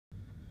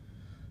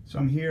So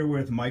I'm here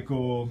with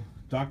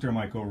Dr.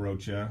 Michael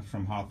Rocha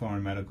from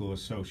Hawthorn Medical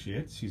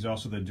Associates. He's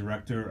also the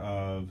director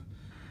of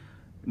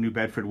New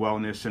Bedford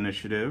Wellness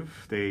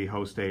Initiative. They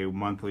host a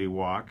monthly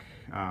walk.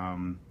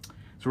 So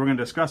we're going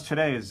to discuss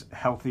today is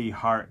healthy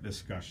heart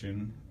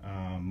discussion.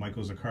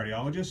 Michael's a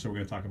cardiologist, so we're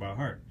going to talk about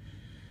heart.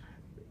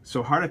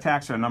 So heart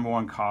attacks are the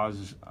 #1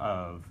 cause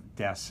of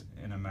deaths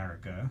in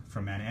America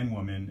for men and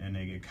women, and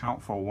they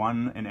account for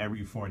 1 in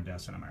every 4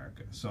 deaths in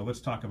America. So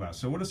let's talk about,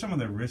 so what are some of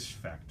the risk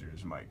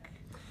factors, Mike?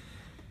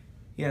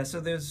 Yeah,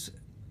 so there's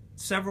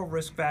several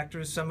risk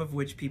factors, some of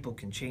which people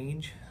can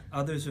change,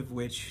 others of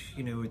which,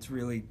 it's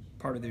really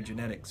part of their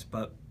genetics.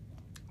 But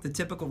the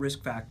typical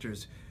risk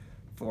factors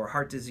for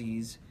heart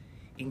disease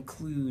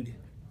include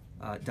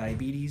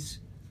diabetes,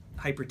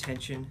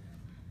 hypertension,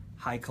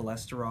 high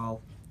cholesterol,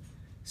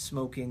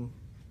 smoking,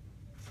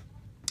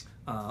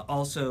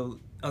 also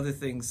other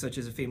things such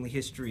as a family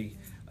history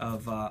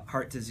of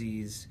heart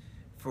disease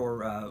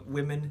for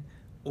women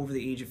over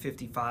the age of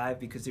 55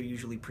 because they're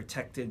usually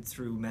protected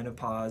through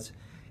menopause,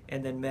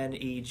 and then men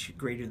age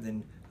greater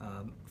than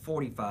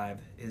 45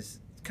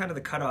 is kind of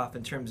the cutoff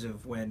in terms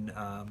of when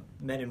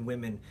men and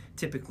women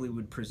typically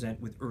would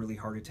present with early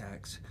heart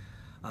attacks.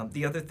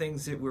 The other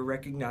things that we're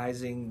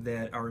recognizing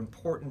that are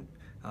important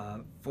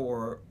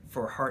for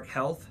heart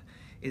health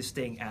is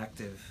staying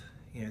active.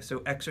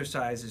 So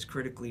exercise is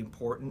critically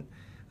important.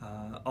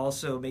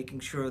 Also making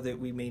sure that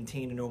we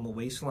maintain a normal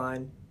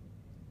waistline,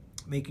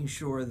 making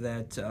sure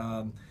that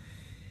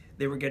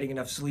they were getting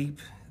enough sleep,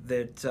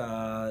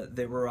 that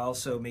they were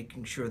also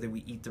making sure that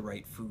we eat the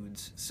right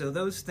foods. So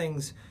those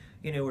things,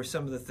 are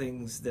some of the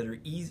things that are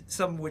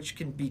some of which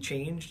can be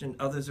changed and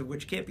others of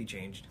which can't be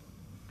changed.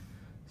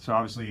 So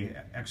obviously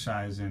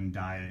exercise and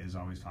diet is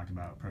always talked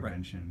about,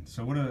 prevention. Right.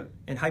 So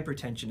and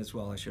hypertension as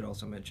well, I should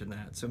also mention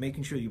that. So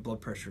making sure your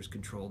blood pressure is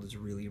controlled is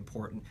really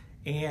important.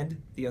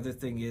 And the other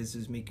thing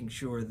is making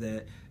sure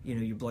that,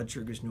 your blood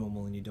sugar is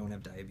normal and you don't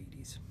have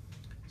diabetes.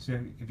 So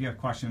if you have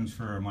questions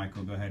for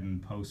Michael, go ahead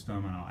and post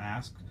them and I'll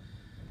ask.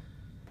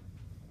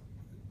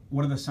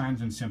 What are the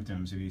signs and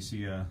symptoms if you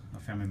see a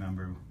family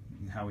member?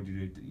 How would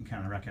you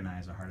kind of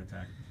recognize a heart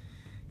attack?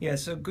 Yeah,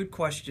 so good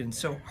question.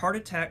 So heart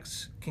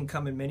attacks can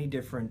come in many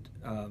different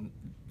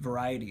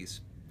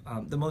varieties.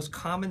 The most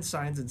common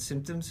signs and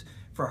symptoms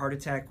for a heart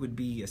attack would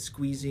be a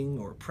squeezing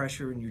or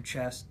pressure in your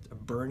chest, a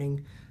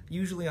burning,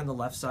 usually on the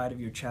left side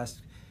of your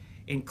chest.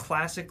 And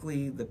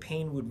classically, the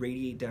pain would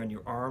radiate down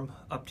your arm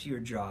up to your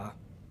jaw.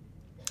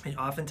 And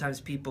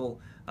oftentimes people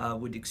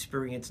would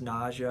experience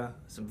nausea,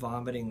 some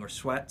vomiting or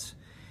sweats,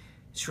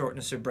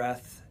 shortness of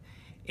breath.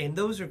 And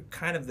those are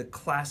kind of the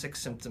classic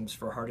symptoms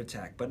for a heart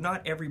attack, but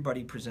not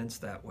everybody presents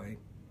that way.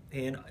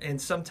 And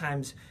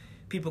sometimes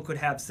people could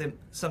have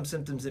some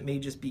symptoms that may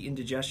just be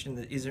indigestion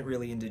that isn't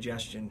really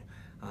indigestion.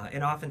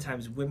 And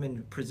oftentimes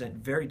women present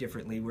very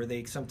differently, where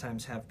they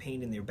sometimes have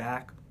pain in their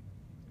back,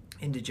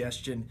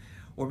 indigestion,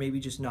 or maybe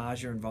just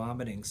nausea and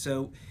vomiting.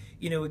 So,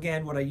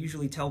 again, what I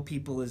usually tell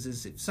people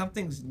is if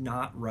something's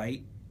not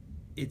right,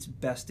 it's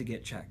best to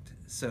get checked.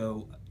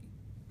 So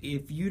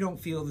if you don't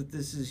feel that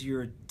this is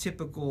your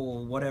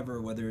typical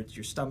whatever, whether it's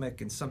your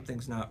stomach and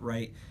something's not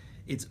right,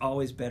 it's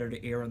always better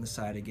to err on the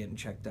side of getting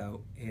checked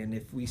out. And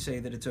if we say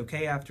that it's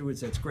okay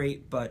afterwards, that's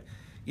great. But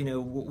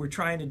what we're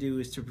trying to do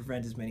is to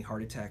prevent as many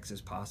heart attacks as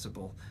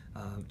possible.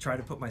 Try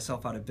to put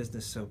myself out of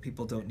business so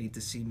people don't need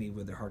to see me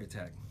with their heart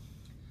attack.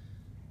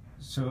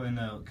 So in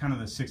the kind of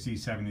the 60s,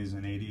 70s,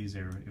 and 80s,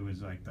 it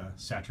was like the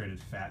saturated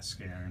fat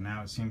scare. And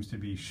now it seems to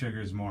be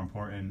sugar is more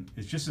important.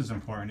 It's just as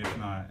important, if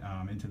not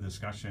into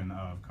discussion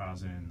of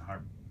causing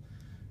heart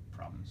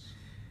problems.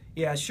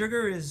 Yeah,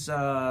 sugar is,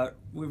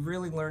 we've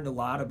really learned a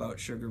lot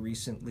about sugar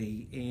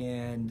recently.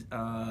 And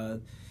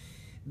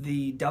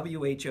the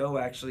WHO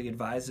actually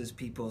advises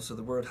people, so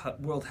the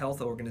World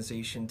Health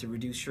Organization, to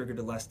reduce sugar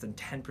to less than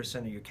 10%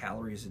 of your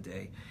calories a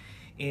day.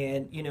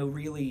 And,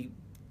 really,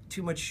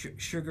 too much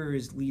sugar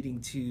is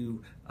leading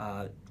to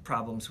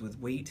problems with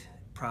weight,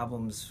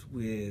 problems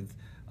with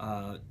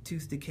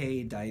tooth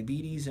decay,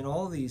 diabetes, and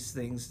all of these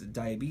things.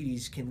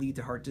 Diabetes can lead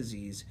to heart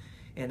disease,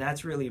 and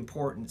that's really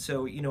important.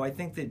 So, I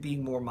think that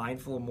being more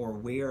mindful and more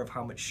aware of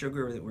how much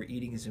sugar that we're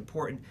eating is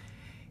important.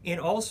 And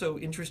also,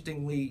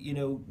 interestingly,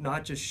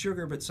 not just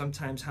sugar, but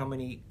sometimes how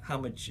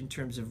much in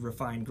terms of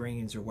refined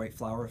grains or white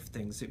flour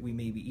things that we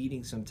may be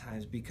eating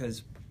sometimes,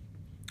 because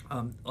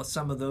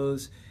some of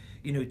those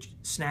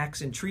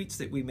snacks and treats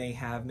that we may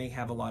have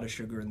a lot of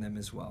sugar in them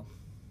as well.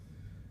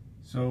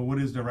 So what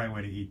is the right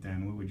way to eat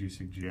then? What would you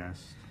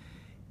suggest?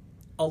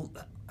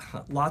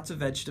 Lots of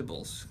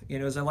vegetables.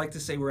 As I like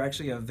to say, we're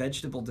actually a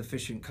vegetable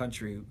deficient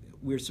country.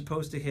 We're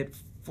supposed to hit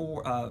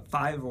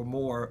 5 or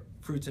more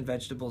fruits and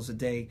vegetables a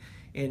day.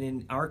 And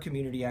in our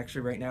community,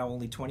 actually right now,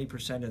 only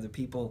 20% of the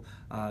people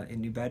in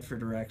New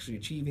Bedford are actually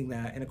achieving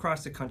that. And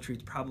across the country,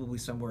 it's probably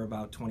somewhere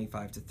about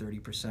 25 to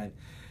 30%.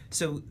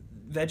 So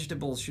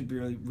vegetables should be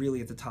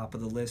really at the top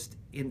of the list.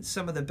 And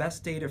some of the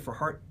best data for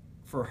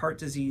heart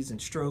disease and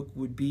stroke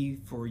would be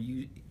for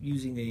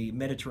using a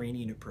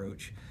Mediterranean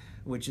approach,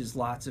 which is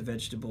lots of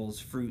vegetables,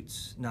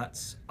 fruits,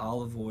 nuts,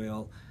 olive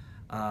oil,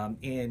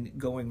 and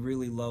going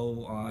really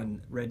low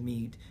on red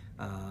meat,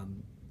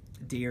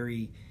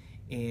 dairy,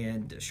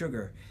 and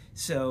sugar.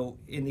 So,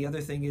 and the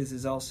other thing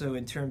is also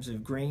in terms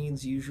of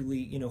grains,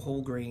 usually,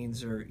 whole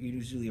grains are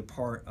usually a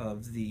part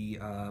of the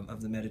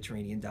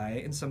Mediterranean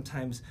diet, and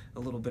sometimes a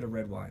little bit of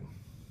red wine.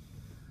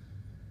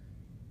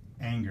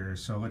 Anger.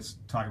 So let's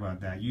talk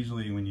about that.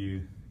 Usually when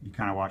you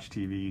kind of watch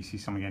TV, you see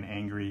someone getting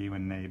angry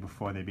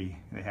before they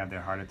have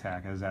their heart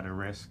attack. Is that a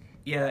risk?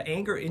 Yeah,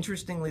 anger,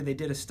 interestingly, they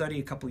did a study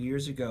a couple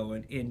years ago,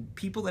 and in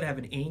people that have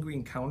an angry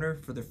encounter,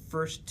 for the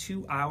first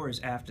 2 hours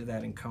after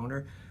that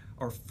encounter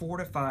are 4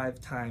 to 5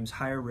 times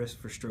higher risk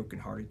for stroke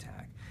and heart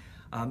attack.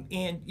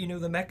 And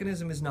the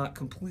mechanism is not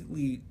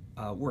completely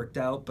worked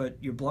out, but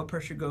your blood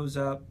pressure goes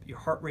up, your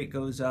heart rate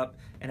goes up,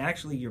 and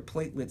actually your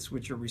platelets,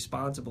 which are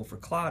responsible for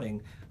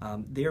clotting,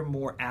 they're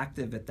more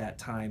active at that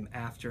time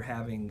after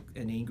having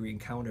an angry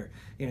encounter.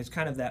 It's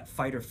kind of that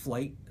fight or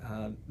flight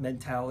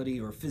mentality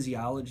or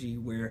physiology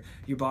where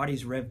your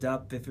body's revved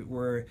up if it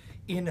were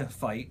in a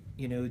fight,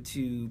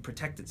 to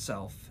protect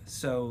itself.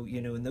 So,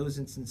 in those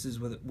instances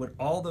when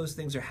all those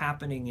things are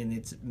happening and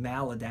it's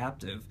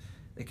maladaptive,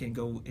 it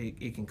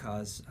can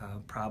cause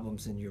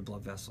problems in your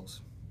blood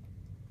vessels.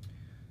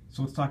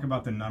 So let's talk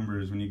about the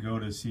numbers. When you go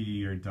to see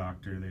your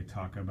doctor, they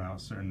talk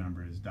about certain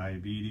numbers: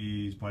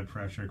 diabetes, blood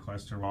pressure,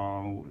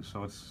 cholesterol.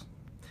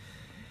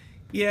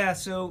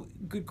 So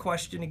good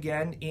question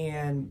again.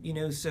 And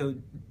so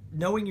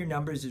knowing your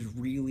numbers is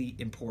really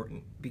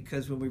important,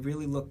 because when we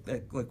really look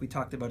at, like we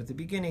talked about at the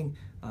beginning,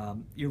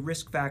 your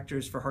risk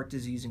factors for heart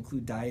disease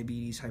include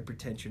diabetes,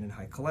 hypertension, and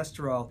high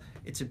cholesterol.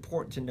 It's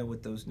important to know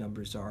what those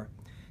numbers are.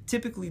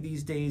 Typically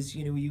these days,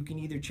 you can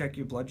either check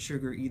your blood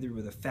sugar either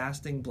with a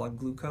fasting blood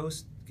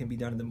glucose, can be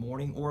done in the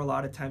morning, or a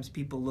lot of times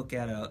people look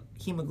at a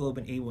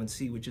hemoglobin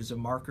A1C, which is a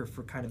marker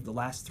for kind of the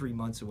last 3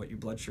 months of what your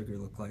blood sugar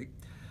looked like.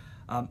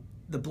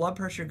 The blood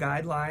pressure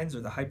guidelines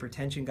or the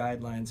hypertension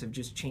guidelines have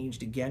just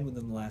changed again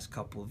within the last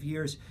couple of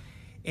years.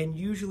 And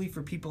usually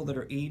for people that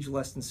are age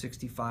less than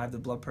 65, the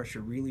blood pressure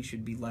really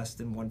should be less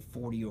than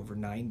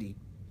 140/90.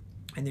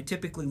 And they're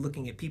typically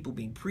looking at people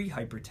being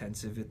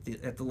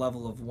pre-hypertensive at the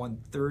level of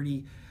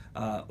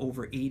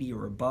 130/80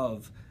 or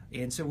above.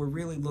 And so we're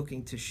really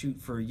looking to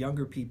shoot for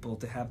younger people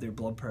to have their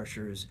blood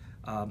pressures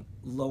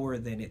lower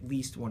than at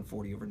least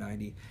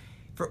 140/90.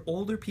 For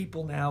older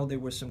people now, there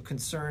were some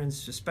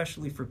concerns,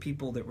 especially for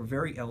people that were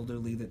very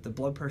elderly, that the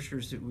blood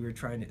pressures that we were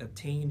trying to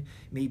obtain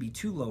may be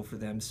too low for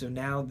them. So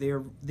now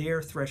their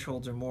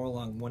thresholds are more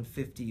along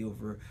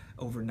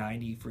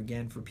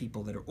 150/90 for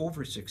people that are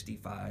over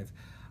 65.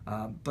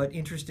 But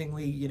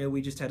interestingly,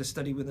 we just had a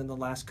study within the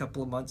last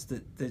couple of months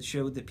that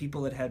showed that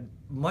people that had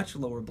much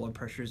lower blood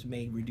pressures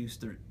may reduce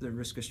their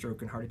risk of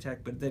stroke and heart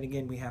attack. But then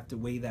again, we have to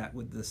weigh that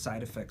with the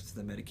side effects to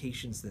the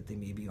medications that they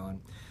may be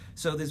on.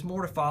 So there's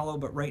more to follow,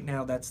 but right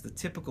now that's the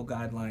typical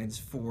guidelines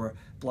for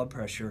blood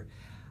pressure.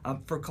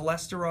 For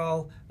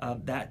cholesterol,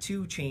 that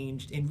too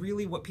changed. And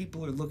really what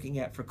people are looking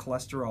at for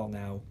cholesterol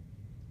now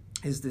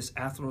is this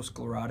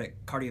atherosclerotic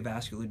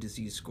cardiovascular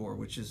disease score,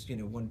 which is,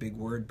 one big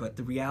word, but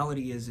the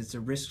reality is it's a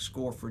risk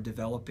score for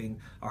developing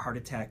a heart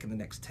attack in the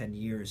next 10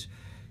 years.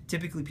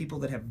 Typically, people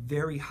that have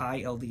very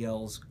high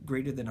LDLs,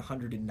 greater than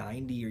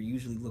 190, are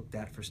usually looked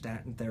at for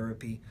statin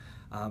therapy.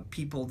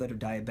 People that are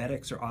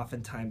diabetics are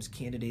oftentimes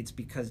candidates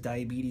because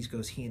diabetes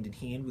goes hand in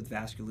hand with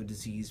vascular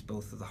disease,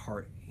 both of the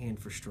heart and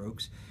for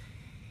strokes.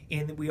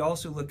 And we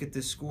also look at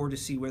this score to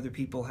see whether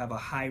people have a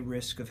high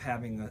risk of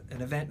having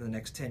an event in the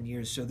next 10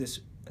 years. So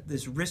this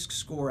risk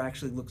score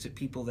actually looks at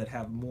people that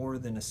have more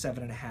than a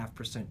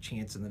 7.5%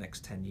 chance in the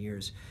next 10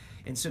 years.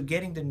 And so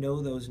getting to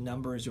know those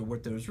numbers or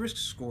what those risk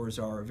scores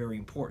are very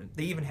important.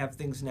 They even have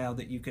things now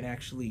that you can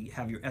actually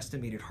have your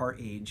estimated heart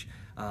age,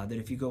 that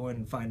if you go in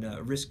and find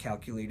a risk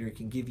calculator, it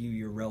can give you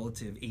your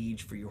relative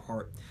age for your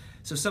heart.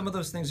 So some of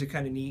those things are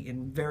kind of neat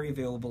and very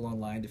available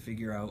online to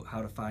figure out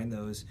how to find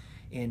those.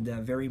 And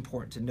very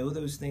important to know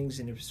those things,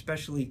 and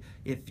especially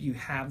if you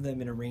have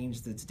them in a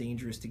range that's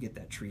dangerous, to get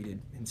that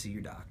treated and see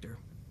your doctor.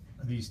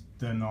 Are these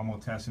the normal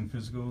tests and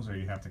physicals, or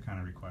you have to kind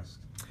of request?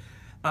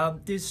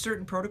 There's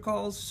certain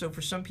protocols. So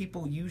for some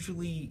people,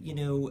 usually,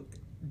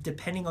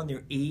 depending on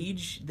their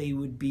age, they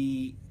would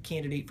be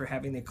candidate for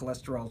having their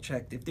cholesterol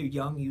checked. If they're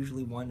young,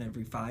 usually one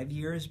every 5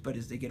 years, but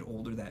as they get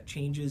older, that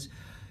changes.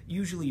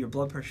 Usually your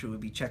blood pressure would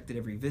be checked at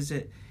every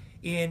visit.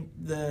 And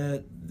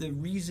the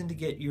reason to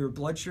get your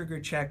blood sugar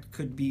checked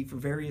could be for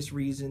various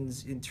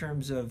reasons in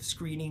terms of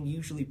screening,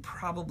 usually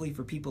probably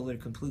for people that are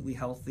completely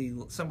healthy,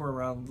 somewhere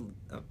around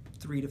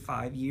 3 to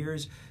 5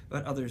 years,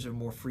 but others are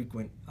more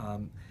frequent.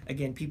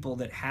 Again, people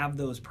that have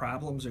those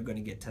problems are going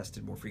to get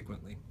tested more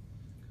frequently.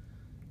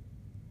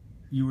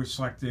 You were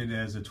selected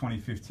as a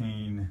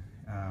 2015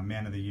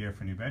 Man of the Year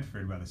for New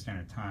Bedford by the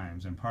Standard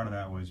Times, and part of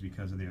that was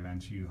because of the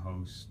events you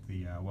host,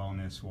 the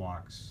wellness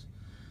walks.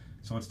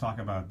 So let's talk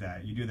about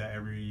that. You do that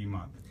every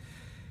month.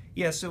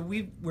 Yeah, so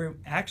we're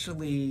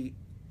actually,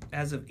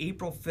 as of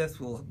April 5th,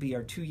 will be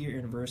our 2-year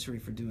anniversary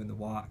for doing the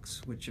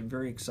walks, which I'm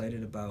very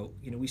excited about.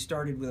 We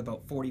started with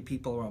about 40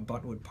 people around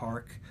Buttonwood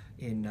Park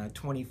in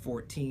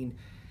 2014.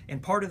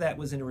 And part of that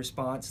was in a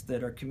response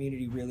that our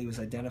community really was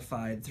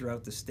identified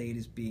throughout the state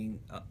as being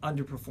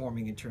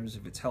underperforming in terms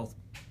of its health.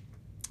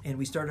 And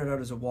we started out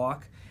as a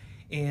walk,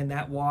 and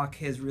that walk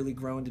has really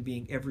grown to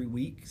being every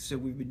week. So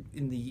we've been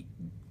in the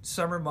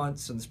summer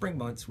months and the spring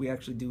months, we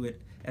actually do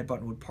it at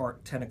Buttonwood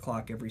Park, 10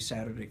 o'clock every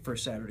Saturday,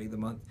 first Saturday of the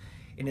month.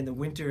 And in the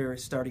winter,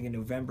 starting in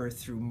November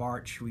through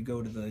March, we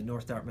go to the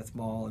North Dartmouth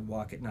Mall and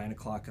walk at 9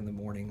 o'clock in the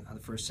morning on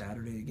the first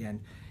Saturday again.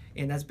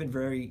 And that's been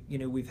very,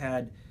 we've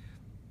had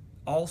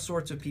all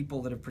sorts of people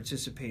that have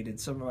participated.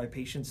 Some of my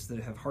patients that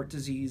have heart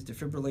disease,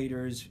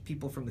 defibrillators,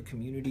 people from the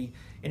community.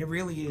 And it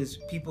really is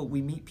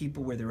we meet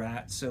people where they're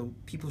at, so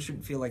people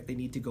shouldn't feel like they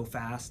need to go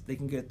fast. They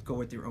can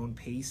go at their own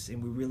pace,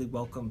 and we really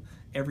welcome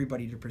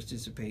everybody to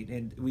participate.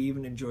 And we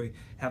even enjoy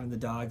having the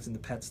dogs and the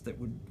pets that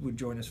would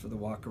join us for the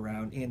walk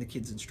around, and the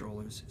kids in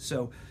strollers.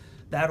 So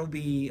that'll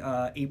be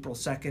April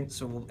 2nd,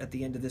 so at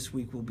the end of this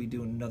week we'll be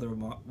doing another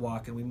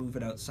walk, and we move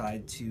it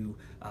outside to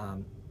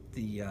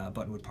the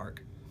Buttonwood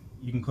Park.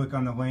 You can click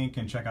on the link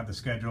and check out the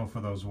schedule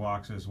for those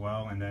walks as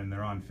well, and then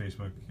they're on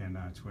Facebook and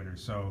Twitter.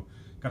 So,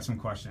 got some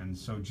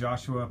questions. So,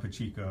 Joshua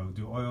Pacheco,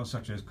 do oils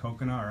such as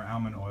coconut or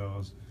almond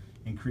oils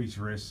increase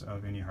risks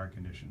of any heart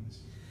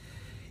conditions?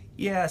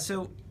 Yeah,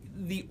 so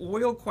the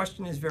oil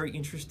question is a very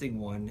interesting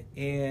one,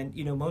 and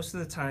most of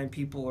the time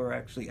people are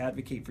actually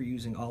advocate for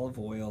using olive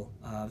oil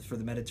for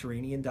the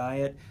Mediterranean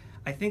diet.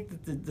 I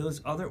think that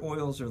those other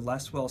oils are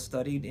less well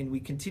studied, and we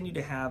continue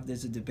to have,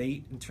 there's a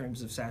debate in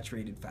terms of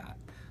saturated fat.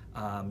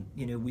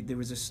 There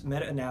was a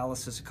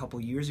meta-analysis a couple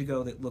years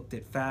ago that looked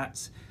at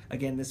fats.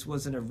 Again, this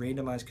wasn't a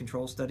randomized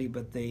control study,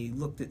 but they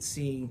looked at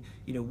seeing,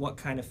 what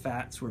kind of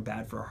fats were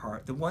bad for our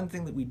heart. The one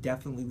thing that we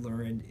definitely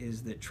learned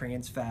is that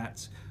trans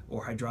fats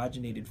or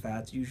hydrogenated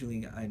fats,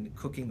 usually in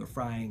cooking or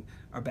frying,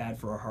 are bad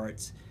for our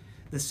hearts.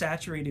 The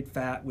saturated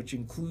fat, which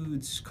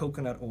includes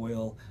coconut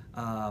oil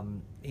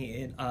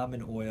and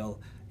almond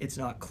oil, it's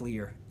not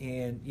clear.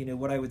 And,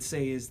 what I would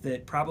say is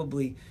that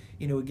probably,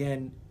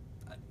 again,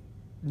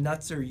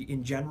 nuts are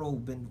in general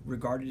been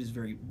regarded as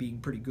being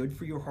pretty good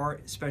for your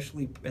heart,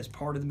 especially as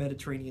part of the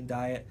Mediterranean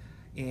diet.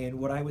 And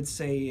what I would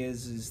say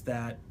is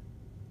that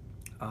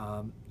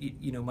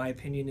my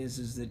opinion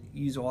is that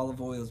use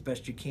olive oil as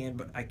best you can,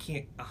 but I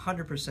can't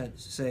 100%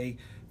 say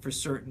for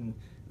certain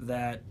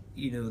that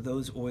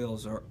those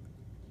oils are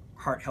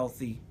heart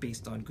healthy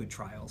based on good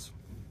trials.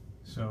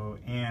 So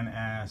Anne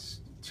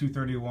asked,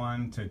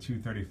 231 to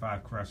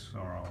 235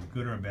 cholesterol,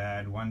 good or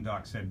bad? One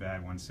doc said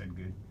bad, one said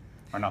good,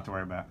 or not to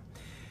worry about.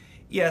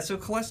 Yeah, so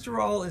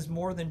cholesterol is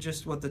more than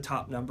just what the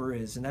top number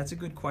is, and that's a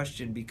good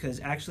question because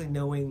actually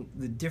knowing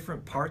the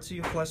different parts of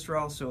your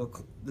cholesterol, so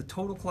the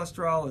total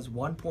cholesterol is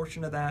one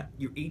portion of that,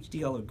 your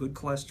HDL or good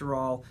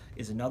cholesterol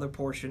is another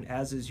portion,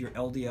 as is your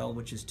LDL,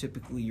 which is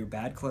typically your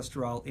bad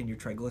cholesterol, and your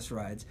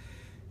triglycerides.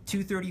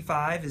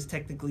 235 is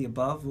technically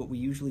above what we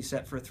usually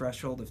set for a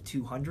threshold of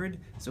 200,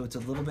 so it's a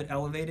little bit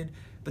elevated,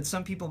 but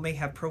some people may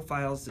have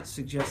profiles that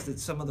suggest that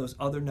some of those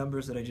other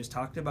numbers that I just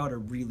talked about are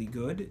really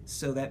good,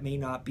 so that may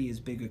not be as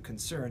big a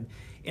concern.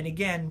 And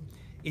again,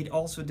 it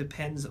also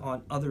depends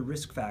on other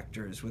risk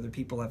factors, whether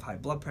people have high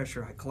blood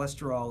pressure, high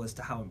cholesterol, as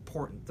to how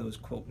important those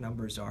quote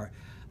numbers are.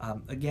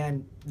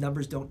 Again,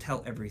 numbers don't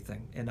tell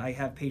everything, and I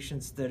have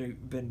patients that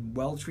have been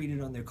well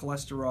treated on their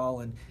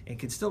cholesterol and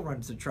can still run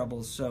into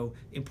troubles, so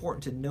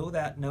important to know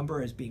that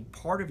number as being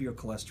part of your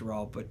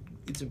cholesterol, but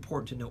it's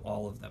important to know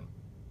all of them.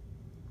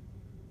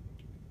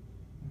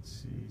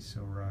 Let's see, so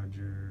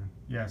Roger,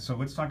 so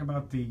let's talk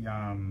about the,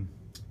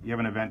 you have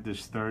an event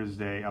this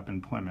Thursday up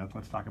in Plymouth.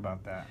 Let's talk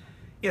about that.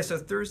 Yeah, so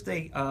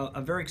Thursday,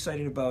 I'm very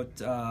excited about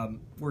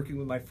working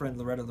with my friend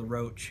Loretta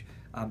LaRoche.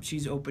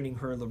 She's opening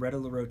her Loretta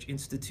LaRoche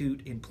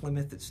Institute in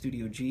Plymouth at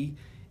Studio G,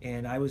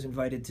 and I was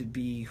invited to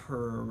be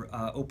her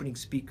opening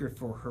speaker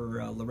for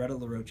her Loretta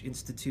LaRoche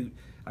Institute.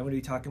 I'm going to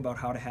be talking about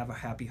how to have a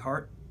happy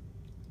heart,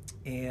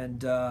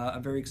 and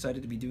I'm very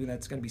excited to be doing that.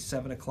 It's going to be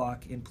 7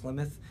 o'clock in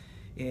Plymouth,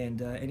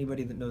 and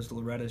anybody that knows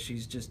Loretta,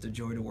 she's just a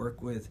joy to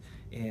work with,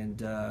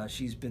 and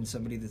she's been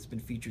somebody that's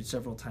been featured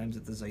several times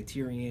at the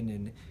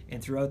Zeiterion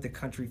and throughout the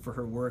country for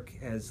her work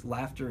as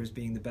laughter as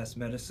being the best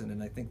medicine,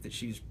 and I think that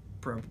she's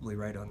probably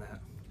right on that.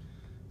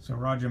 So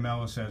Roger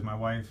Mello says, my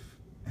wife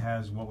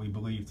has what we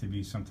believe to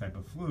be some type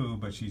of flu,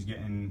 but she's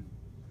been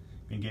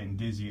getting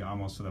dizzy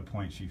almost to the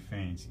point she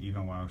faints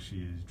even while she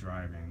is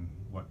driving.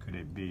 What could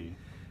it be?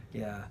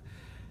 Yeah,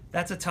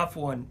 that's a tough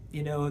one.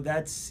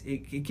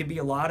 It can be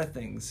a lot of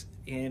things,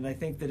 and I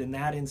think that in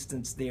that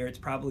instance there, it's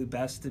probably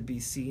best to be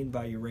seen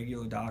by your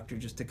regular doctor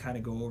just to kind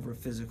of go over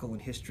physical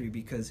and history,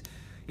 because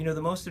the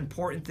most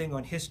important thing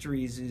on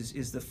histories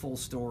is the full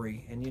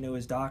story. And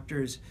as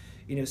doctors,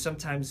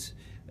 sometimes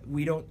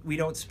we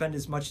don't spend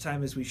as much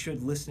time as we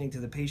should listening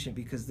to the patient,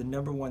 because the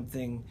number one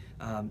thing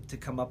to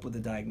come up with a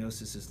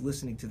diagnosis is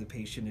listening to the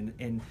patient.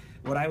 And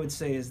what I would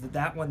say is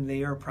that one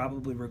there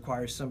probably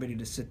requires somebody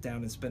to sit down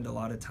and spend a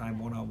lot of time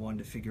one-on-one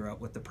to figure out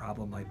what the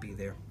problem might be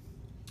there.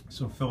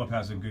 So Philip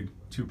has a good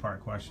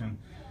two-part question.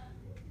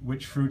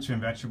 Which fruits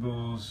and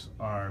vegetables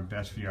are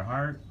best for your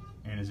heart?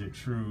 And is it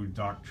true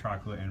dark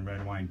chocolate and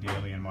red wine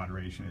daily in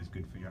moderation is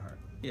good for your heart?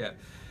 Yeah.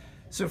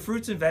 So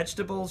fruits and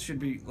vegetables should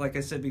be, like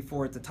I said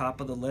before, at the top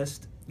of the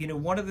list.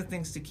 One of the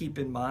things to keep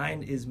in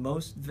mind is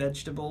most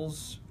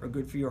vegetables are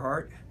good for your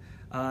heart.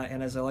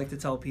 And as I like to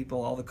tell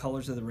people, all the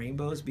colors of the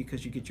rainbows,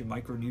 because you get your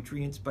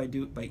micronutrients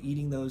by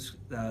eating those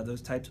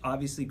types.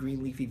 Obviously,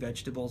 green leafy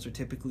vegetables are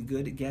typically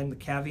good. Again, the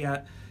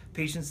caveat: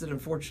 patients that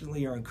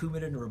unfortunately are on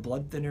Coumadin or a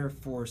blood thinner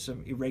for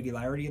some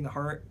irregularity in the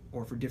heart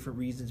or for different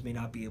reasons may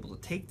not be able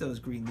to eat those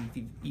green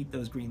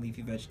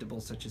leafy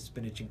vegetables such as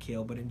spinach and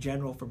kale. But in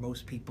general, for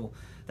most people,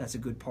 that's a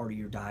good part of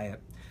your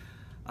diet.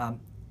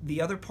 The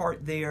other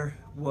part there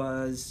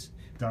was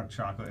dark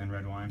chocolate and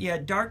red wine. Yeah,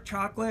 dark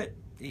chocolate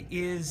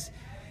is.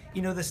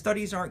 The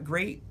studies aren't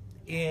great,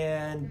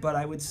 but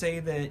I would say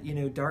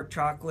that dark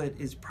chocolate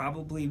has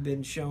probably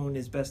been shown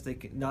as best they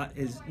can,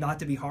 not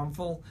to be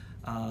harmful,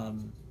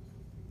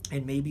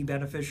 and may be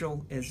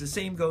beneficial. As the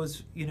same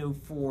goes,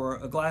 for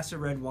a glass of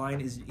red wine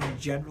is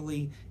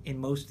generally in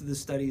most of the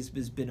studies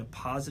has been a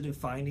positive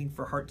finding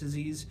for heart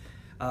disease.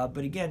 But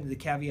again, the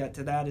caveat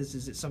to that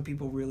is that some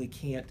people really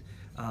can't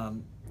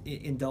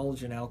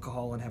indulge in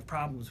alcohol and have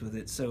problems with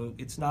it. So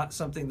it's not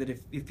something that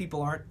if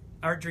people aren't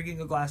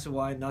drinking a glass of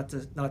wine, not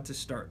to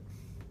start.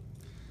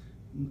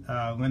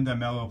 Linda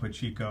Mello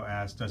Pacheco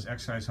asks, does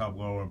exercise help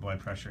lower blood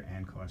pressure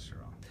and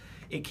cholesterol?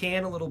 It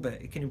can a little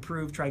bit. It can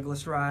improve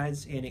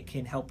triglycerides and it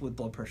can help with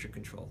blood pressure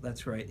control.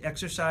 That's right.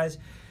 Exercise,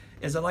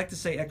 as I like to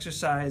say,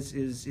 exercise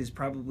is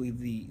probably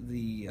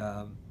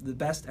the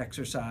best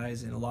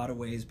exercise in a lot of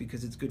ways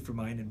because it's good for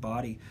mind and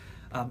body.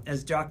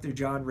 As Dr.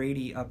 John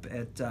Rady up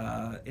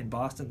in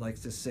Boston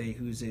likes to say,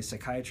 who's a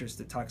psychiatrist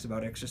that talks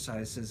about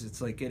exercise, says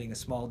it's like getting a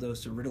small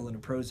dose of Ritalin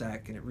and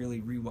Prozac, and it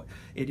really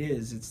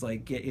it's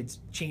like it's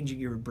changing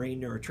your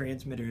brain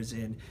neurotransmitters,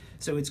 and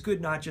so it's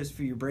good not just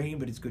for your brain,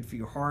 but it's good for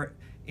your heart.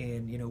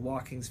 And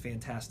walking's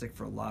fantastic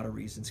for a lot of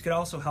reasons. It could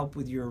also help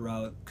with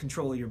your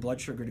control of your blood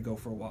sugar to go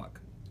for a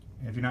walk.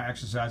 If you're not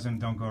exercising,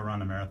 don't go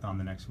run a marathon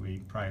the next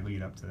week. Probably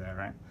lead up to that,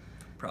 right?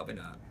 Probably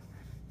not.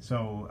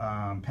 So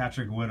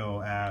Patrick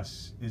Whittle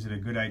asks, is it a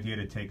good idea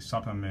to take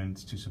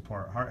supplements to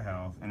support heart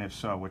health? And if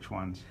so, which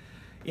ones?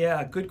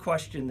 Yeah, good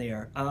question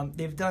there.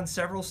 They've done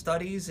several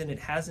studies, and it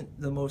hasn't.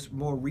 The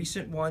more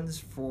recent ones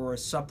for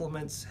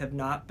supplements have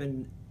not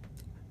been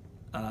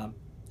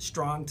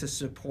strong to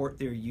support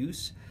their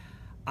use.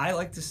 I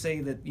like to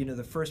say that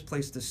the first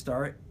place to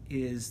start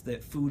is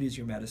that food is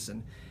your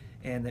medicine,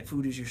 and that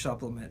food is your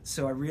supplement.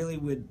 So I really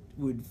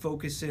would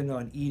focus in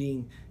on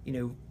eating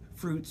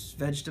fruits,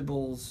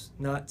 vegetables,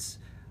 nuts,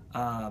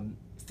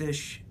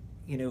 fish,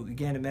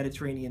 again, a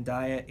Mediterranean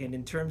diet. And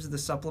in terms of the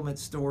supplement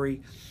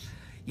story,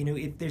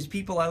 if there's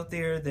people out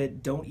there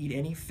that don't eat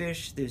any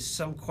fish, there's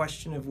some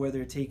question of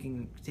whether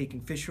taking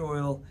fish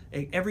oil.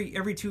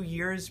 Every 2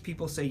 years,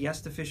 people say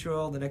yes to fish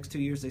oil. The next 2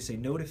 years, they say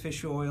no to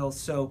fish oil.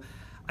 So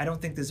I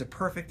don't think there's a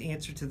perfect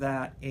answer to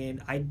that.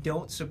 And I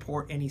don't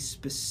support any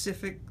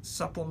specific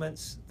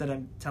supplements that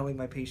I'm telling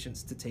my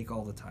patients to take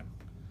all the time.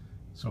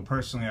 So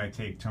personally, I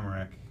take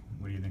turmeric.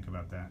 What do you think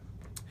about that?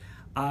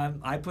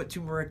 I put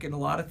turmeric in a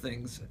lot of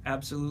things,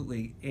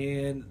 absolutely.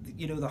 And,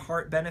 the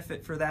heart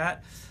benefit for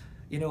that,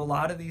 a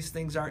lot of these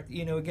things aren't,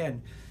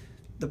 again,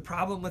 the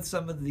problem with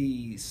some of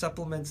the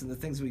supplements and the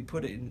things we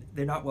put in,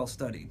 they're not well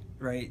studied,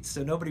 right?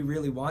 So nobody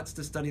really wants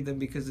to study them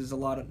because there's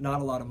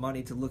not a lot of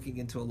money to looking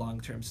into a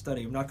long-term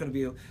study. I'm not going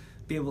to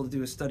be able to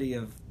do a study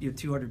of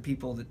 200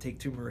 people that take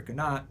turmeric or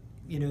not.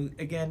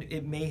 Again,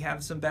 it may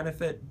have some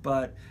benefit,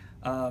 but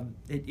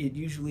it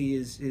usually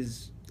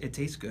is it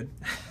tastes good.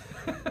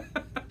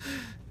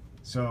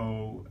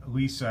 So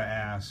Lisa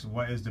asks,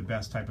 what is the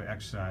best type of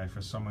exercise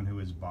for someone who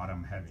is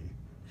bottom heavy?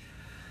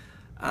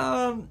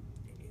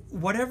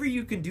 Whatever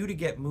you can do to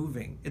get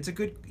moving. It's a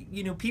good,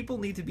 people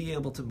need to be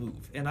able to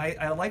move. And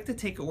I like to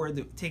take away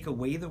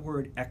the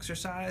word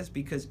exercise,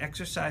 because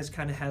exercise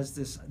kind of has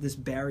this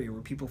barrier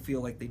where people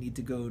feel like they need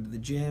to go to the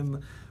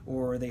gym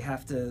or they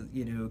have to,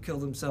 kill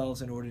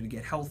themselves in order to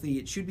get healthy.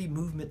 It should be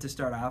movement to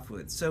start off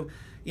with. So,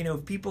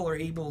 if people are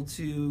able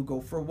to go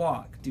for a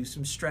walk, do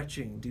some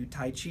stretching, do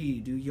Tai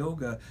Chi, do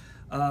yoga,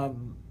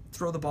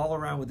 throw the ball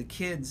around with the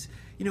kids.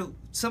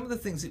 Some of the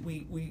things that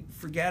we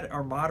forget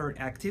are moderate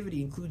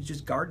activity includes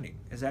just gardening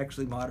as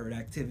actually moderate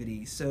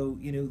activity. So,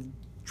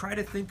 try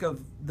to think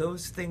of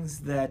those things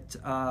that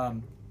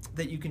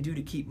that you can do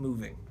to keep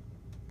moving.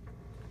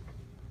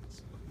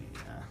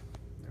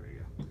 There we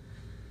go.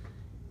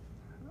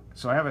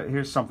 So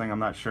here's something I'm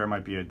not sure, it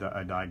might be a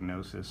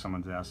diagnosis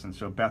someone's asking.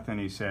 So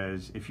Bethany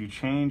says, if you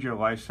change your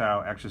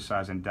lifestyle,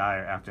 exercise, and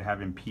diet after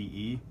having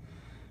PE,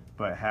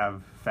 but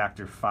have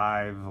factor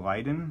V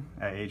Leiden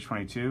at age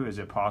 22, is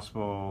it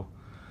possible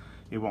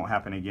it won't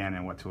happen again,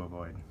 and what to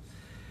avoid?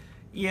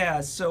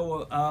 Yeah,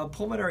 so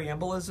pulmonary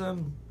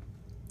embolism,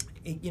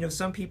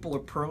 some people are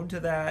prone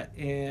to that,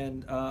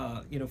 and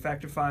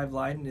factor V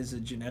Leiden is a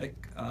genetic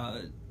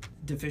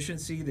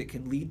deficiency that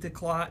can lead to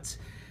clots.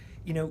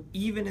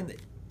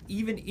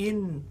 Even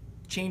in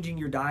changing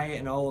your diet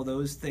and all of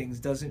those things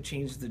doesn't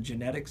change the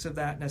genetics of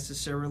that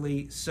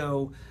necessarily.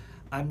 So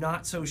I'm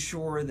not so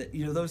sure that,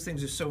 those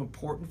things are so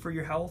important for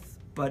your health,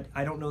 but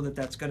I don't know that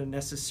that's going to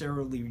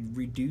necessarily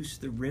reduce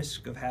the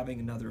risk of having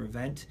another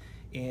event.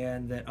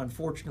 And that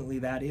unfortunately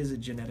that is a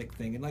genetic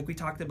thing. And like we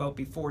talked about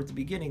before at the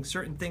beginning,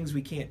 certain things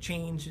we can't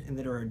change and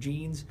that are our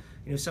genes.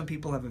 You know, some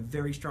people have a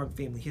very strong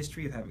family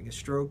history of having a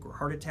stroke or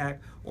heart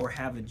attack, or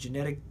have a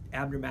genetic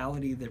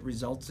abnormality that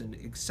results in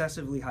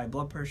excessively high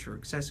blood pressure or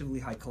excessively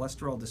high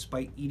cholesterol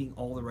despite eating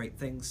all the right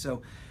things.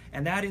 So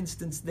in that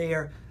instance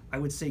there, I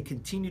would say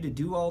continue to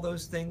do all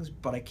those things,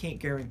 but I can't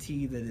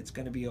guarantee that it's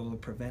going to be able to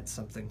prevent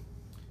something.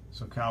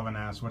 So Calvin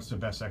asks, what's the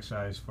best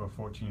exercise for a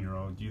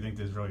 14-year-old? Do you think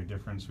there's really a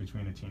difference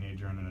between a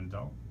teenager and an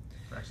adult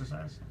for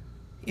exercise?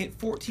 At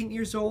 14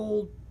 years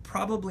old,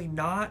 probably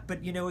not.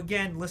 But, you know,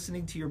 again,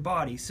 listening to your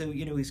body. So,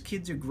 you know, as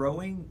kids are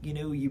growing, you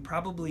know,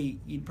 probably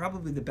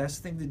the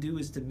best thing to do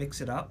is to mix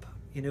it up.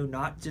 You know,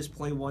 not just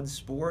play one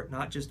sport,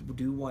 not just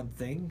do one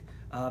thing,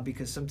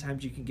 because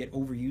sometimes you can get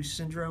overuse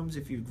syndromes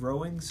if you're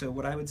growing. So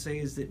what I would say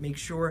is that make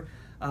sure,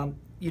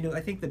 you know,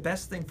 I think the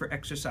best thing for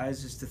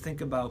exercise is to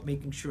think about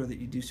making sure that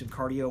you do some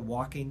cardio,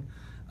 walking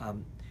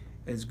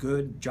is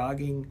good,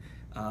 jogging,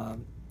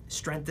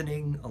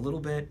 strengthening a little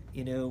bit,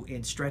 you know,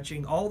 and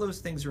stretching. All those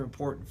things are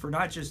important for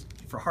not just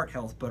for heart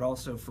health, but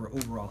also for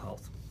overall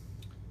health.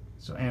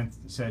 So Ann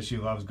says she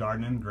loves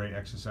gardening, great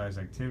exercise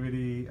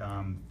activity.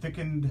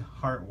 Thickened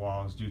heart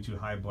walls due to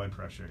high blood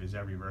pressure, is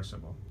that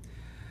reversible?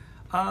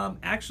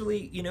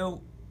 Actually, you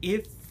know,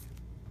 if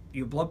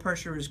your blood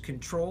pressure is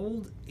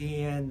controlled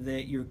and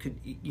that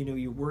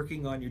you're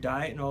working on your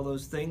diet and all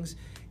those things,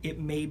 it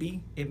may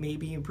be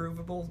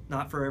improvable.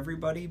 Not for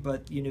everybody,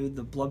 but you know,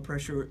 the blood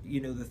pressure,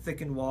 you know, the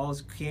thickened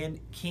walls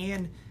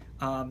can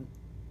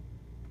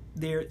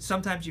there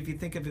sometimes, if you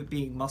think of it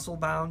being muscle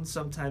bound,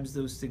 sometimes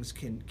those things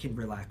can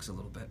relax a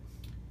little bit.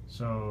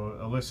 So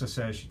Alyssa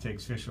says she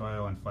takes fish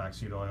oil and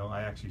flaxseed oil.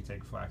 I actually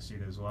take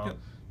flaxseed as well. Yep.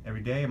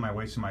 Every day. Am I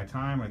wasting my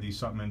time? Are these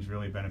supplements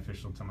really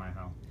beneficial to my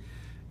health?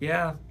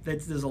 Yeah,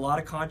 there's a lot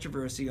of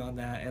controversy on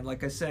that, and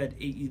like I said,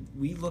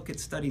 we look at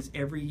studies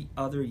every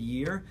other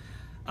year.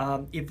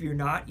 If you're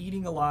not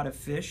eating a lot of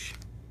fish,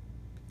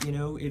 you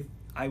know,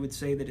 I would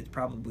say that it's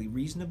probably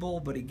reasonable,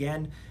 but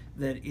again,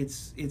 that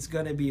it's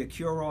going to be a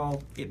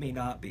cure-all. It may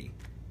not be,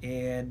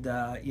 and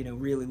you know,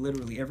 really,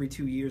 literally every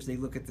 2 years they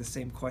look at the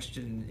same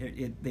question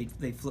and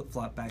they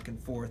flip-flop back and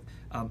forth.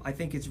 I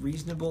think it's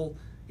reasonable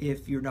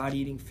if you're not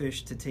eating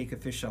fish to take a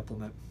fish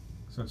supplement.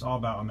 So it's all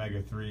about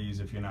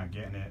omega-3s. If you're not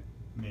getting it,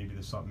 maybe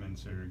the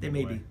supplements are a good They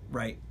may way. be,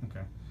 right.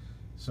 Okay.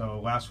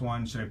 So last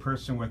one, should a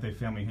person with a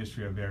family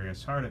history of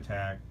various heart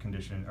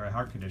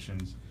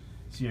conditions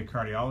see a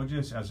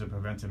cardiologist as a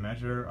preventive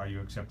measure? Are you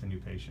accepting new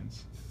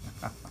patients?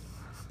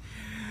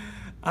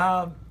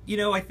 You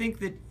know, I think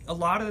that a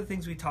lot of the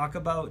things we talk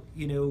about,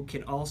 you know,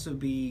 can also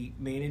be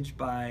managed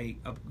by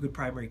a good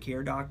primary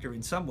care doctor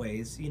in some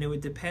ways. You know, it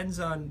depends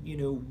on, you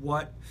know,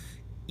 what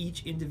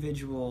each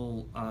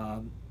individual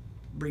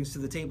brings to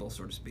the table,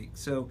 so to speak.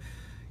 So,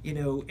 you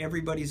know,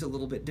 everybody's a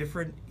little bit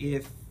different.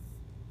 If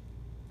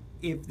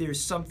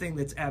there's something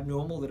that's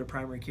abnormal that a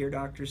primary care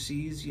doctor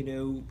sees, you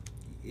know,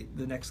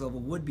 the next level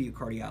would be a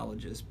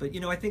cardiologist. But,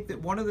 you know, I think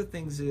that one of the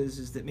things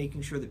is that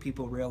making sure that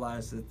people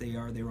realize that they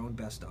are their own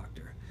best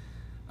doctor.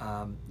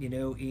 You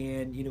know,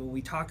 and, you know, when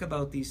we talk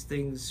about these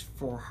things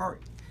for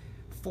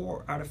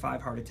 4 out of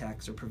 5 heart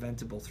attacks are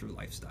preventable through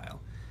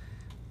lifestyle.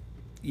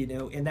 You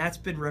know, and that's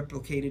been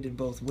replicated in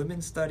both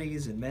women's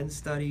studies and men's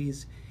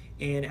studies.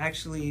 And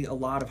actually a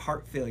lot of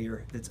heart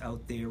failure that's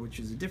out there, which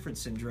is a different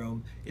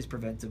syndrome, is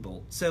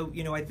preventable. So,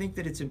 you know, I think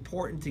that it's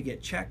important to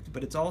get checked,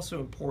 but it's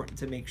also important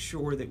to make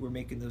sure that we're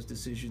making those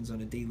decisions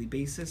on a daily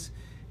basis,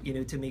 you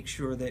know, to make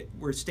sure that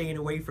we're staying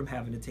away from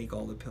having to take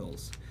all the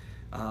pills.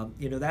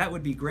 You know, that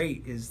would be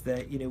great, is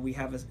that, you know, we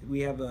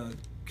have a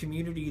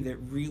community that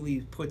really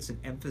puts an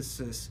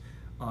emphasis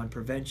on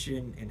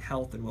prevention and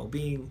health and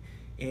well-being,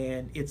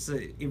 and it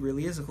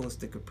really is a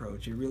holistic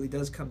approach. It really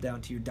does come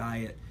down to your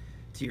diet,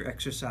 to your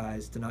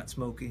exercise, to not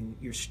smoking,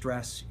 your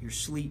stress, your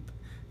sleep.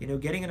 You know,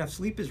 getting enough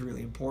sleep is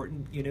really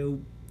important. You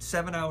know,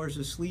 7 hours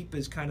of sleep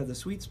is kind of the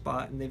sweet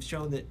spot, and they've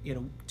shown that, you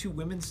know, 2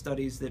 women's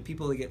studies that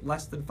people that get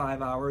less than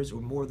 5 hours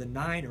or more than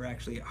 9 are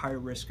actually at higher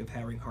risk of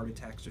having heart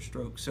attacks or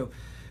strokes. So,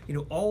 you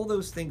know, all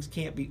those things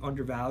can't be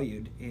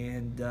undervalued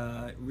and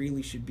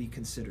really should be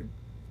considered.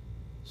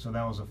 So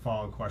that was a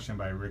follow-up question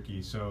by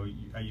Ricky. So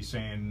are you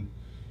saying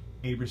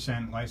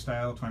 80%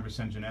 lifestyle,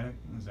 20% genetic?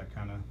 Is that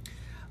kind of...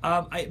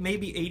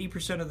 Maybe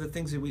 80% of the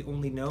things that we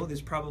only know.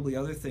 There's probably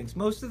other things.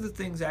 Most of the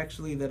things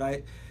actually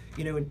that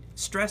you know,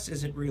 stress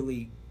isn't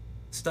really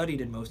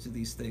studied in most of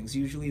these things.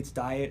 Usually it's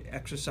diet,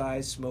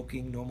 exercise,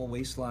 smoking, normal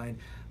waistline.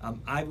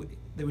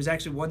 There was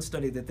actually one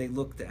study that they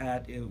looked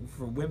at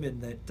for women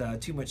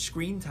that too much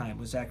screen time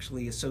was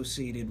actually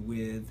associated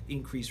with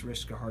increased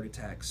risk of heart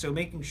attacks. So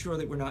making sure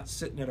that we're not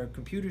sitting at our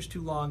computers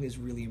too long is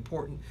really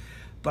important.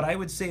 But I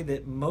would say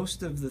that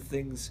most of the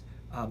things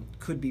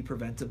could be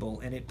preventable,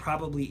 and it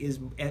probably is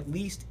at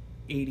least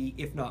 80,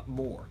 if not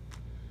more.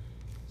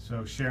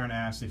 So Sharon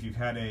asked, if you've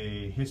had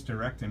a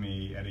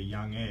hysterectomy at a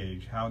young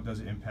age, how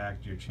does it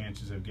impact your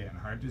chances of getting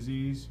heart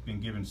disease?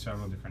 Been given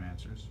several different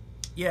answers.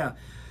 Yeah.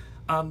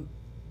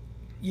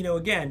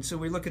 Again, so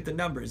we look at the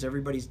numbers.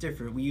 Everybody's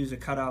different. We use a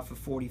cutoff of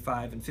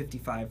 45 and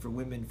 55 for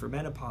women for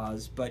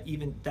menopause, but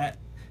even that,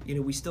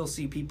 we still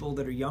see people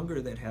that are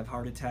younger that have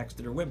heart attacks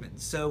that are women.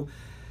 So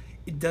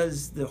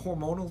does the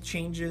hormonal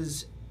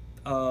changes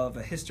of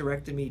a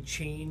hysterectomy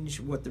change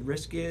what the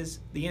risk is?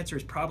 The answer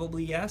is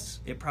probably yes.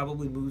 It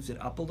probably moves it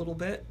up a little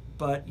bit,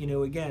 but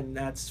again,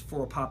 that's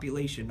for a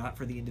population, not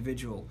for the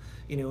individual.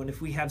 And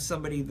if we have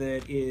somebody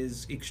that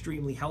is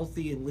extremely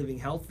healthy and living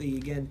healthy,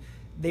 again,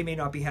 they may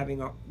not be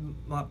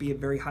a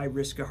very high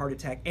risk of heart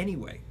attack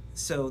anyway.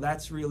 So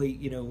that's really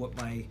what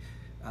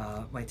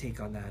my take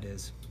on that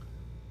is.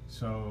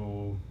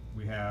 So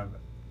we have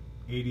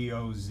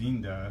Adio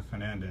Zinda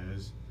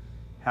Fernandez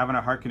having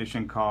a heart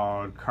condition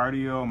called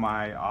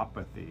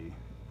cardiomyopathy.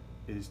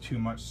 Is too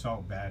much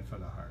salt bad for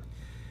the heart?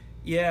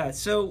 Yeah,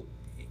 so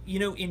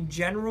in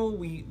general,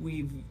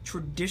 we've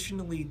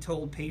traditionally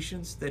told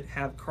patients that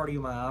have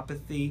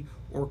cardiomyopathy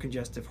or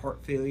congestive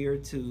heart failure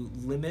to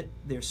limit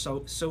their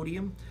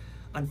sodium.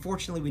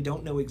 Unfortunately, we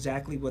don't know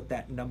exactly what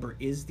that number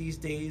is these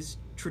days.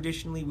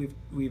 Traditionally,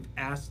 we've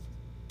asked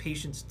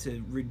patients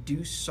to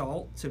reduce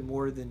salt to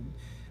more than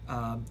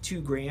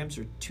 2 grams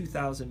or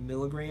 2,000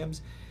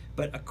 milligrams.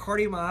 But a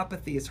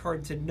cardiomyopathy is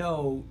hard to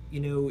know.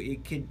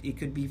 It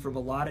could be from a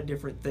lot of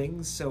different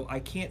things. So I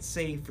can't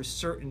say for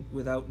certain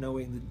without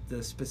knowing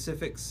the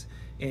specifics.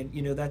 And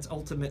that's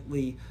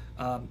ultimately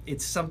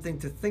it's something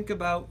to think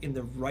about in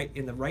the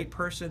right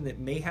person that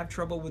may have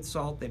trouble with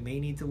salt. They may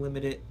need to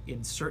limit it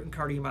in certain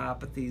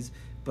cardiomyopathies.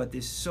 But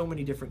there's so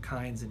many different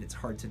kinds, and it's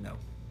hard to know.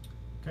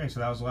 Okay, so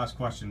that was the last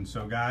question.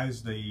 So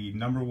guys, the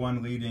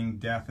 #1 leading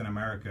death in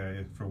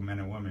America for men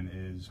and women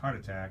is heart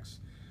attacks.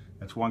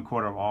 That's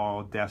 1/4 of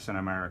all deaths in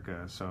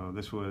America. So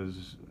this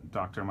was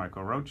Dr.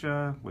 Michael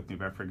Rocha with New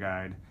Bedford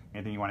Guide.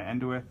 Anything you want to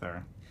end with,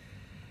 or?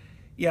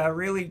 Yeah,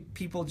 really,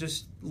 people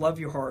just love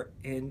your heart,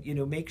 and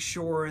make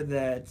sure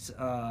that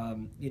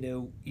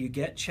you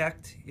get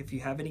checked if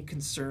you have any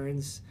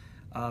concerns.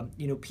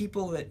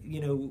 People that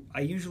I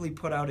usually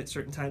put out at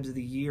certain times of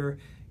the year.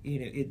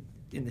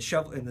 In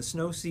the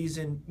snow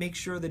season, make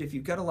sure that if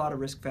you've got a lot of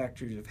risk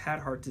factors, you've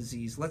had heart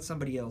disease, let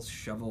somebody else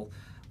shovel.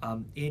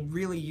 And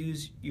really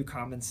use your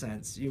common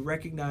sense. You're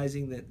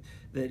recognizing that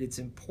it's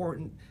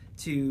important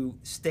to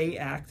stay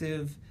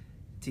active,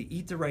 to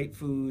eat the right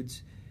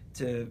foods,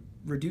 to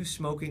reduce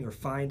smoking or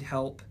find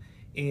help,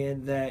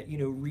 and that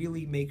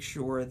really make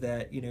sure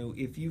that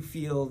if you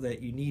feel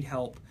that you need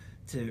help,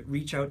 to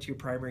reach out to your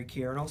primary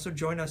care, and also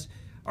join us.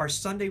 Our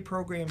Sunday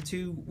program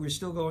too, we're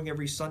still going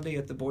every Sunday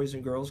at the Boys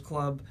and Girls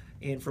Club,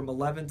 and from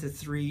 11 to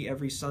 3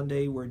 every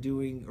Sunday we're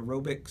doing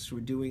aerobics,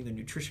 we're doing the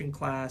nutrition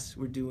class,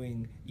 we're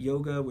doing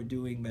yoga, we're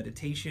doing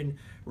meditation,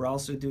 we're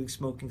also doing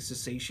smoking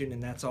cessation,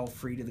 and that's all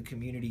free to the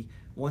community.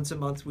 Once a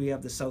month we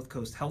have the South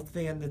Coast Health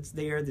Van that's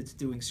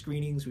doing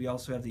screenings. We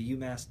also have the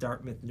UMass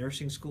Dartmouth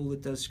Nursing School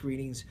that does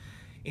screenings.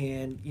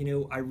 And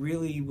I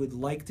really would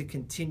like to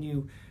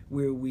continue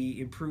where we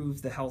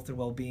improve the health and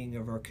well-being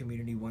of our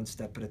community one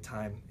step at a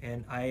time.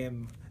 And I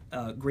am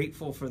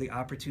grateful for the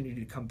opportunity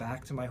to come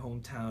back to my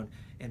hometown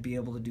and be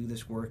able to do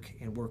this work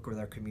and work with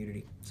our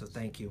community. So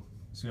thank you.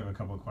 So you have a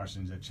couple of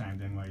questions that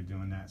chimed in while you're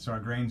doing that. So are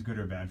grains good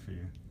or bad for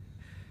you?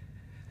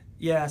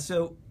 Yeah,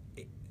 so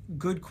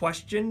good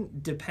question.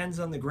 Depends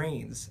on the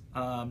grains.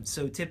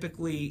 So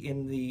typically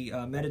in the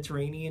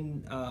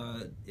Mediterranean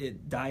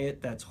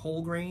diet, that's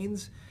whole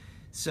grains.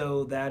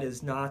 So that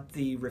is not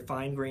the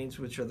refined grains,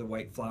 which are the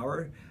white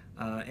flour.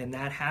 And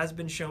that has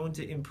been shown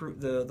to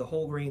improve, the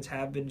whole grains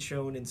have been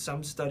shown in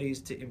some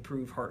studies to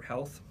improve heart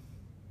health.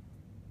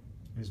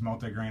 Is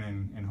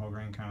multigrain and whole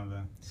grain kind of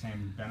the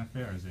same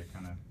benefit, or is it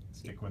kind of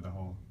stick with the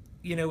whole?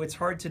 It's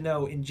hard to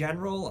know. In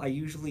general, I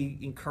usually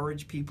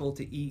encourage people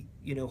to eat,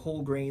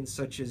 whole grains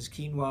such as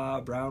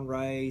quinoa, brown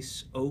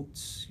rice,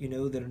 oats,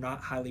 that are not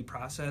highly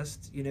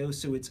processed,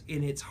 so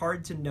it's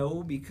hard to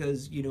know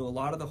because, a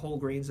lot of the whole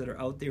grains that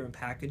are out there in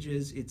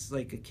packages, it's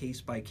like a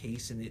case by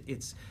case, and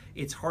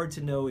it's hard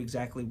to know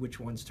exactly which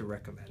ones to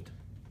recommend.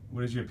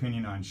 What is your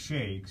opinion on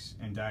shakes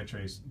and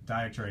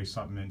dietary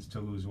supplements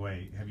to lose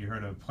weight? Have you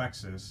heard of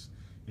Plexus?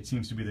 It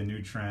seems to be the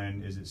new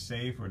trend. Is it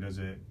safe, or does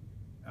it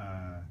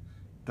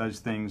does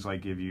things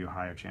like give you a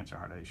higher chance of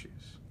heart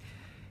issues?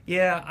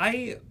 Yeah,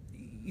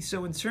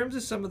 so in terms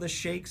of some of the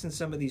shakes and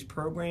some of these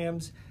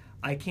programs,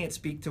 I can't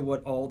speak to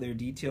what all their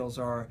details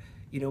are.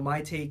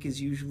 My take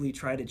is usually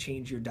try to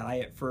change your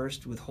diet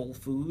first with whole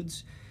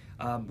foods.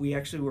 We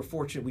actually were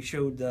fortunate. We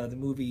showed the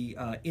movie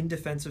In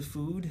Defense of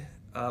Food,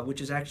 which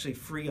is actually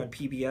free on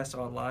PBS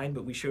online,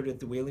 but we showed it at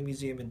the Whaley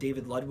Museum, and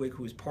David Ludwig,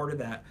 who was part of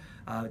that,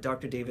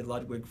 Dr. David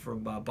Ludwig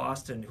from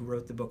Boston, who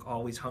wrote the book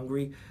Always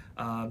Hungry,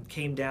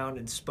 came down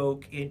and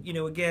spoke. And,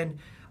 again,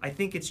 I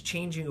think it's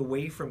changing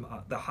away from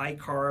the high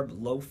carb,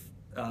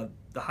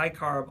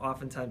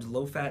 oftentimes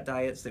low-fat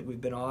diets that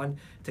we've been on,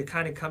 to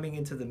kind of coming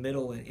into the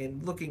middle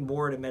and looking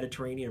more at a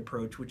Mediterranean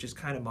approach, which is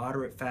kind of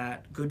moderate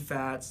fat, good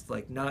fats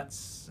like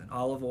nuts and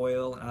olive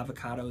oil and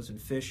avocados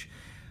and fish,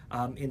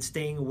 and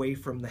staying away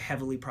from the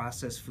heavily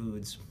processed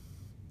foods.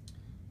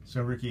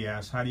 So Ricky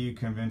asks, how do you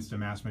convince the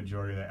mass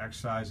majority that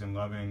exercise and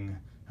loving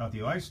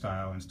healthy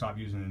lifestyle and stop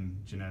using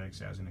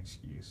genetics as an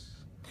excuse?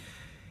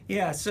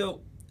 Yeah,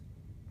 so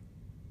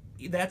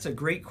that's a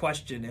great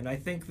question, and I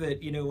think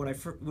that, you know,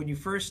 when you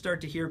first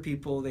start to hear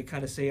people, they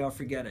kind of say, "Oh,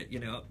 forget it," you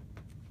know,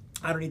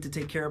 I don't need to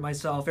take care of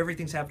myself.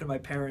 Everything's happened to my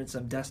parents.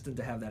 I'm destined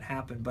to have that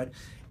happen. But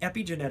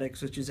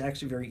epigenetics, which is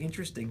actually very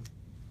interesting,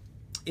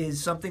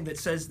 is something that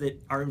says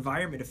that our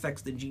environment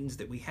affects the genes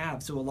that we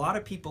have. So a lot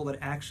of people that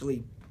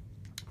actually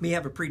may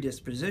have a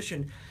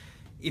predisposition,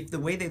 if the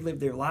way they live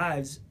their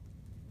lives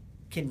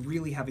can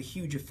really have a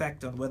huge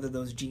effect on whether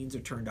those genes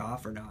are turned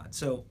off or not.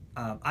 So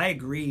I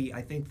agree.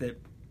 I think that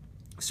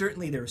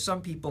certainly there are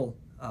some people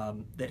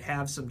that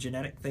have some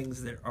genetic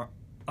things that are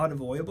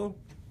unavoidable.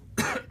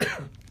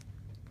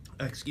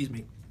 Excuse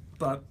me.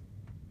 But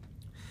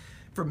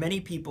for many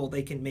people,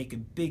 they can make a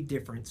big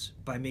difference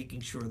by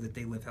making sure that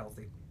they live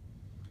healthy.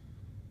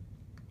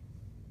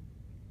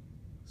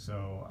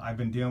 So I've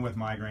been dealing with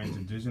migraines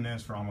and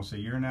dizziness for almost a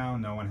year now.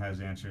 No one has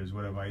answers.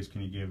 What advice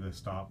can you give to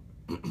stop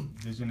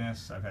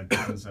dizziness? I've had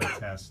tons of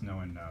tests. No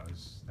one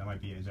knows. That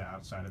might be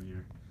outside of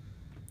your...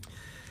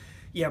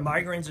 Yeah,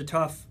 migraines are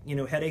tough. You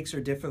know, headaches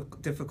are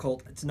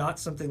difficult. It's not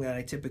something that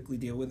I typically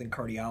deal with in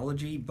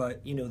cardiology, but,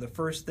 you know, the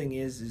first thing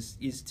is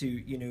to,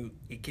 you know,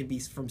 it can be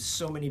from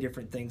so many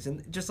different things.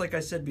 And just like I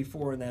said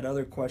before in that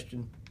other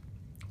question,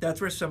 that's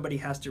where somebody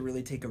has to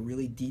really take a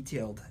really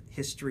detailed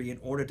history in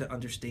order to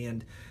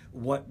understand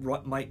what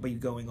might be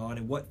going on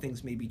and what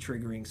things may be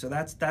triggering. So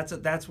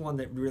that's one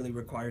that really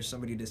requires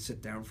somebody to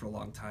sit down for a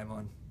long time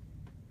on.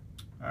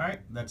 All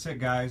right, that's it,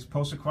 guys.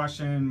 Post a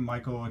question.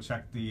 Michael will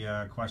check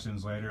the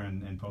questions later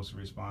and post a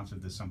response if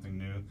there's something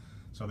new.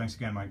 So thanks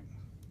again, Mike.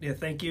 Yeah,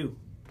 thank you.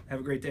 Have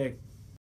a great day.